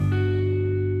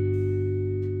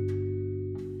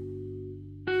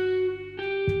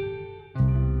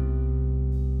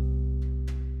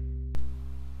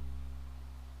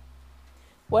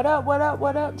What up, what up,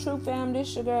 what up, True Fam?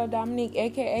 This your girl Dominique,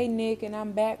 aka Nick, and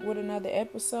I'm back with another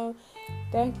episode.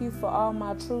 Thank you for all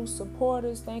my true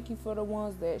supporters. Thank you for the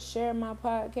ones that share my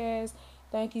podcast.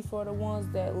 Thank you for the ones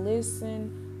that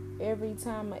listen every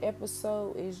time an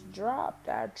episode is dropped.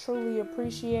 I truly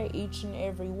appreciate each and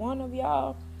every one of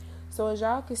y'all. So as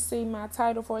y'all can see, my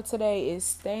title for today is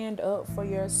Stand Up for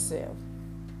Yourself.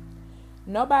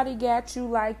 Nobody got you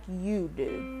like you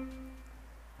do.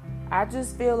 I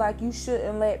just feel like you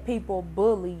shouldn't let people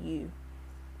bully you.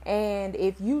 And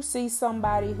if you see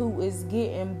somebody who is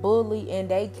getting bullied and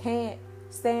they can't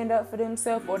stand up for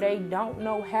themselves or they don't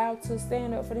know how to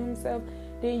stand up for themselves,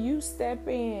 then you step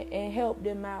in and help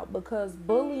them out, because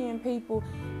bullying people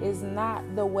is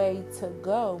not the way to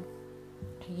go.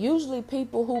 Usually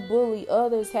people who bully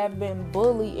others have been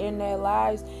bullied in their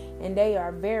lives and they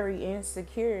are very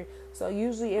insecure. So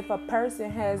usually if a person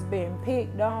has been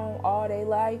picked on all their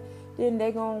life, then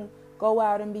they're going to go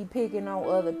out and be picking on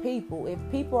other people. If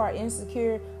people are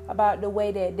insecure about the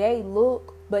way that they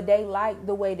look, but they like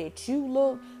the way that you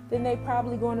look, then they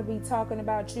probably going to be talking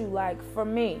about you. Like for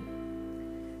me,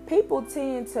 people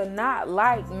tend to not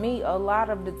like me a lot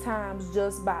of the times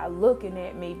just by looking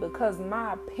at me because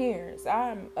my appearance.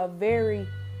 I'm a very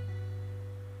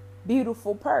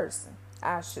beautiful person,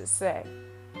 I should say.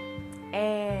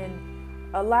 And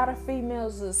a lot of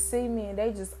females will see me and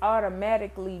they just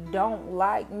automatically don't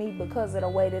like me because of the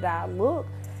way that I look.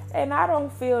 And I don't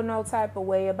feel no type of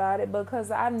way about it, because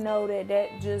I know that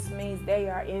that just means they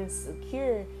are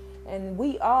insecure. And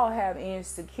we all have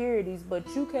insecurities, but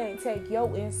you can't take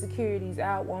your insecurities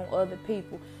out on other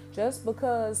people. Just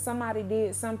because somebody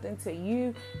did something to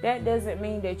you, that doesn't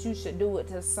mean that you should do it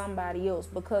to somebody else,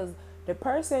 because the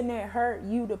person that hurt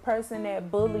you, the person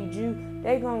that bullied you,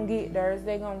 they gonna get theirs.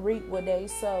 They gonna reap what they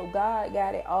sow. God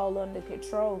got it all under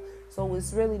control. So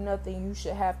it's really nothing you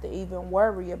should have to even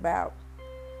worry about.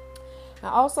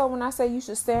 Now also, when I say you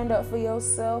should stand up for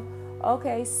yourself,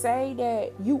 okay, say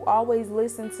that you always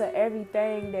listen to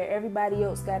everything that everybody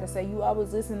else got to say. You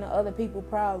always listen to other people's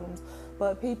problems,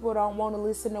 but people don't want to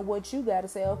listen to what you got to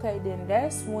say. Okay, then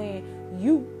that's when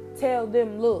you tell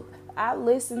them, look, I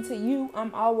listen to you.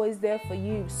 I'm always there for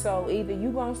you. So either you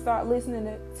going to start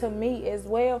listening to me as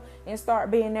well and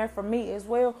start being there for me as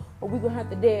well, or we're going to have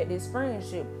to dead this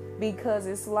friendship, because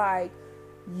it's like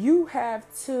you have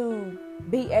to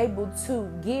be able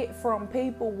to get from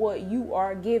people what you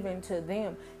are giving to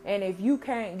them. And if you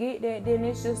can't get that, then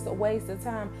it's just a waste of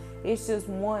time. It's just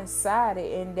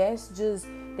one-sided, and that's just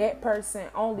that person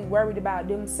only worried about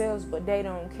themselves, but they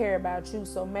don't care about you.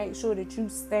 So make sure that you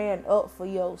stand up for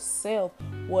yourself,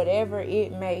 whatever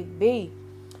it may be.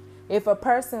 If a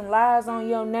person lies on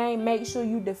your name, make sure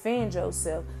you defend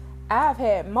yourself. I've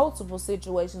had multiple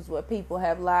situations where people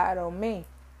have lied on me.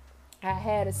 I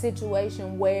had a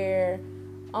situation where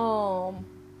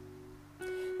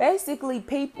basically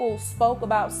people spoke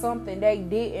about something they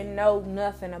didn't know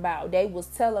nothing about. They was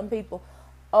telling people,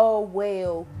 oh,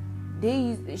 well,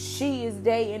 she is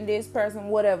dating this person,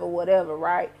 whatever,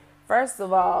 right? First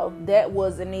of all, that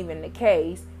wasn't even the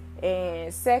case.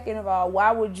 And second of all,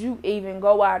 why would you even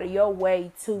go out of your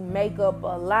way to make up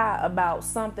a lie about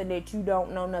something that you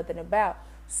don't know nothing about?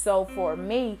 So for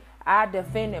me, I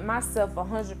defended myself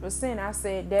 100%. I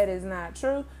said, that is not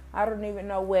true. I don't even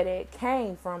know where that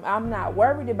came from. I'm not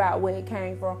worried about where it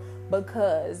came from,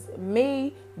 because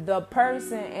me, the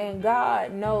person, and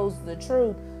God knows the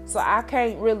truth. So I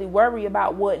can't really worry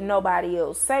about what nobody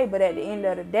else say. But at the end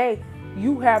of the day,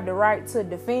 you have the right to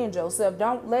defend yourself.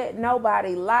 Don't let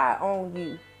nobody lie on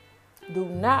you. Do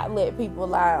not let people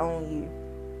lie on you.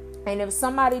 And if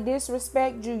somebody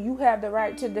disrespect you, you have the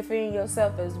right to defend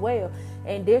yourself as well.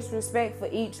 And disrespect for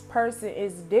each person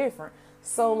is different.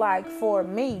 So like for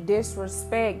me,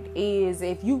 disrespect is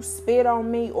if you spit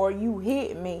on me or you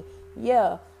hit me,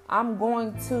 yeah, I'm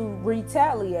going to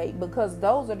retaliate, because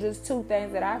those are just two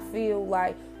things that I feel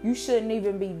like you shouldn't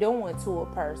even be doing to a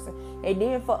person. And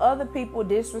then for other people,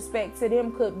 disrespect to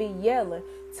them could be yelling.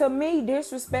 To me,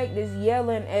 disrespect is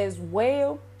yelling as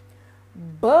well,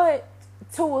 but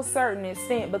to a certain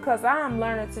extent, because I'm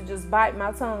learning to just bite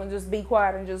my tongue and just be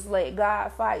quiet and just let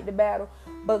God fight the battle.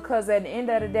 Because at the end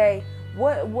of the day,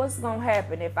 what's going to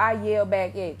happen if I yell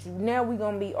back at you? Now we're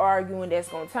going to be arguing. That's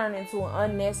going to turn into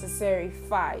an unnecessary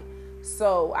fight.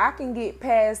 So I can get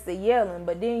past the yelling,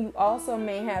 but then you also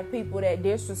may have people that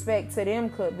disrespect to them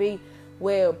could be,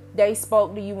 well, they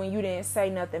spoke to you and you didn't say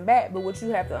nothing back. But what you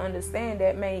have to understand,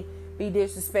 that may be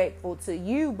disrespectful to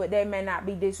you, but they may not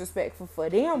be disrespectful for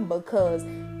them, because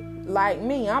like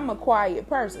me, I'm a quiet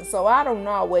person, so I don't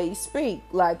always speak.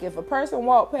 Like if a person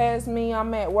walk past me,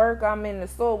 I'm at work, I'm in the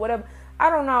store, whatever, I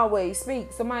don't always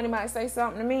speak. Somebody might say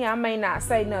something to me. I may not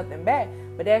say nothing back,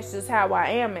 but that's just how I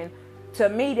am. And to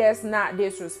me, that's not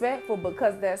disrespectful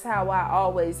because that's how I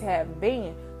always have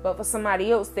been. But for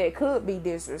somebody else, that could be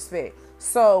disrespect.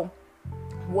 So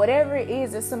whatever it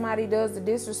is that somebody does to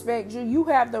disrespect you, you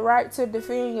have the right to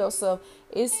defend yourself.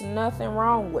 It's nothing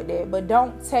wrong with that. But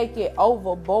don't take it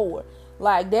overboard.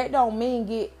 Like, that don't mean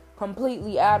get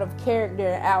completely out of character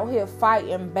and out here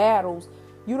fighting battles.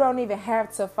 You don't even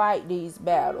have to fight these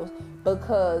battles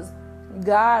because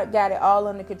God got it all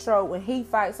under control. When he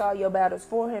fights all your battles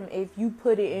for him, if you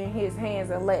put it in his hands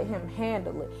and let him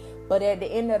handle it. But at the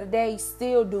end of the day,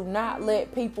 still do not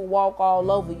let people walk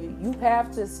all over you. You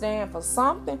have to stand for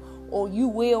something or you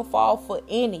will fall for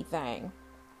anything.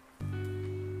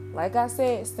 Like I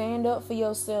said, stand up for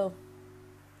yourself.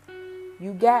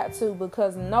 You got to,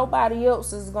 because nobody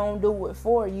else is going to do it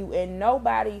for you. And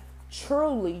nobody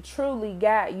truly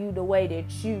got you the way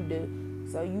that you do.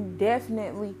 So you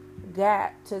definitely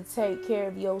got to take care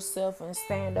of yourself and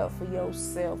stand up for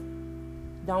yourself.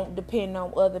 Don't depend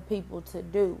on other people to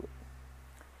do it.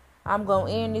 I'm going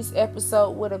to end this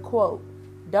episode with a quote.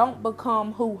 Don't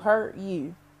become who hurt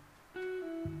you.